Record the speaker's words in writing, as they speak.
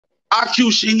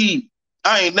IQ Shaheed.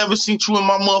 I ain't never seen you in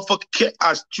my motherfucking cat.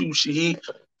 IQ Shaheed.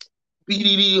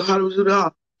 BDD,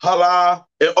 holla,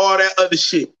 and all that other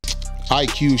shit.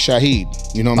 IQ Shaheed.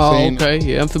 You know what I'm saying? Oh, okay.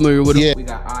 Yeah, I'm familiar with him. Yeah. We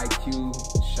got IQ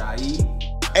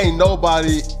Shaheed. Ain't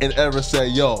nobody ever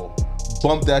said, yo,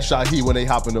 bump that Shaheed when they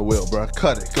hop in the wheel, bro.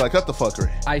 Cut it. Like, cut the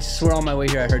fuckery. I swear on my way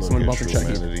here I heard someone bumping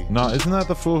Shaheed. No, isn't that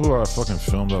the fool who I fucking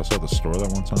filmed outside the store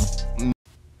that one time?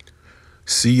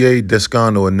 CA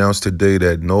Descano announced today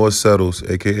that Noah Settles,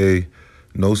 a.k.a.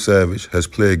 No Savage, has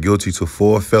pled guilty to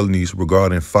 4 felonies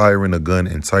regarding firing a gun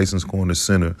in Tyson's Corner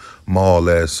Center Mall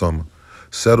last summer.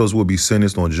 Settles will be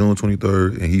sentenced on June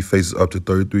 23rd, and he faces up to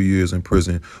 33 years in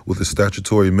prison with a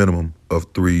statutory minimum of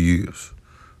 3 years.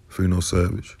 Free No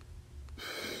Savage.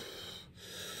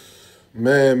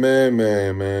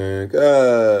 Man.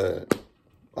 God.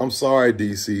 I'm sorry,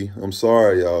 DC. I'm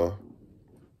sorry, y'all.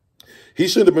 He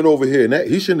shouldn't have been over here.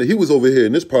 He was over here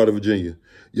in this part of Virginia.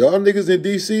 Y'all niggas in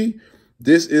DC,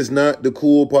 this is not the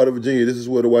cool part of Virginia. This is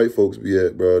where the white folks be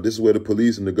at, bro. This is where the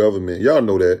police and the government. Y'all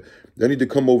know that. They need to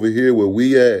come over here where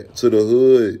we at, to the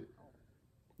hood.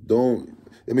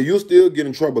 You'll still get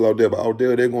in trouble out there, but out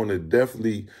there, they're going to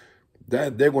definitely,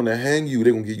 they're going to hang you.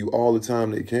 They're going to give you all the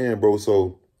time they can, bro.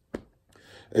 So,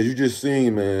 as you just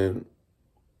seen, man,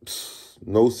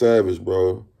 No Savage,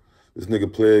 bro. This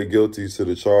nigga pled guilty to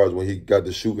the charge when he got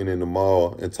the shooting in the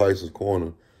mall in Tyson's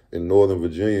Corner in Northern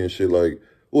Virginia and shit. Like,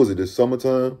 what was it, this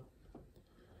summertime?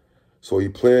 So he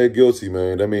pled guilty,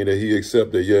 man. That mean that he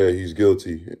accepted, yeah, he's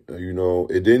guilty. You know,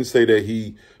 it didn't say that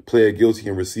he pled guilty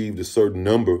and received a certain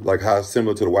number, like how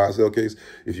similar to the YSL case.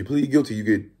 If you plead guilty, you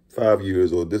get 5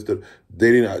 years or this.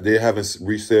 They haven't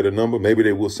said a number. Maybe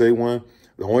they will say one.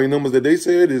 The only numbers that they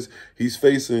said is he's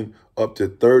facing up to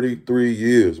 33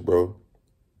 years, bro.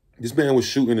 This man was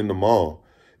shooting in the mall.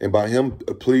 And by him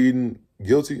pleading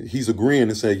guilty, he's agreeing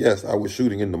and saying, yes, I was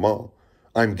shooting in the mall.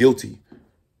 I'm guilty.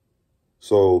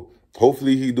 So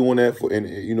hopefully he doing that for, and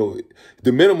you know,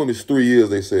 the minimum is 3 years,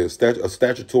 they said, a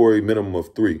statutory minimum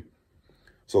of 3.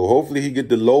 So hopefully he get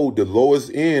the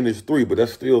lowest end is 3, but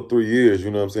that's still 3 years,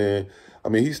 you know what I'm saying? I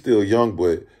mean, he's still young,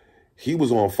 but he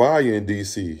was on fire in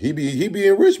DC. He be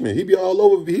in Richmond. He be all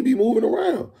over, he be moving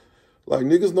around. Like,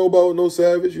 niggas know about No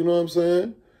Savage, you know what I'm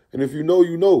saying? And if you know,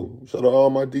 you know. Shout out to all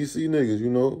my DC niggas, you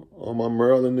know? All my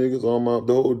Maryland niggas,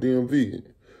 the whole DMV.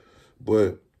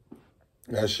 But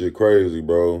that shit crazy,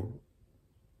 bro.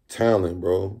 Talent,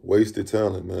 bro. Wasted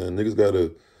talent, man. Niggas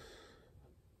gotta...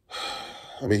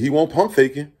 I mean, he won't pump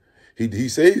faking. He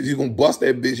says he's gonna bust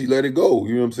that bitch. He let it go.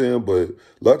 You know what I'm saying? But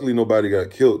luckily nobody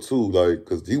got killed too. Like,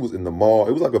 because he was in the mall.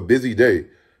 It was like a busy day.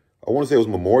 I want to say it was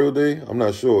Memorial Day. I'm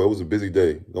not sure. It was a busy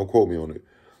day. Don't quote me on it.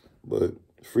 But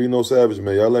free No Savage,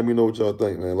 man. Y'all let me know what y'all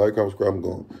think, man. Like, comment, subscribe. I'm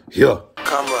going. Yeah.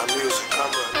 Camera music.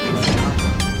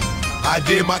 I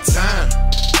did my time,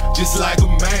 just like a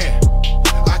man.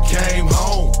 I came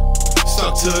home,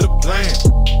 stuck to the plan.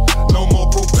 No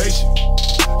more probation,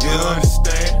 you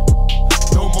understand?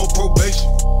 No more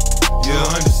probation, you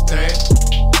understand?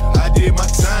 I did my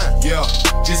time, yeah,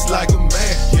 just like a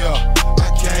man, yeah.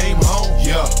 I came home,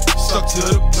 yeah, stuck to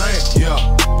the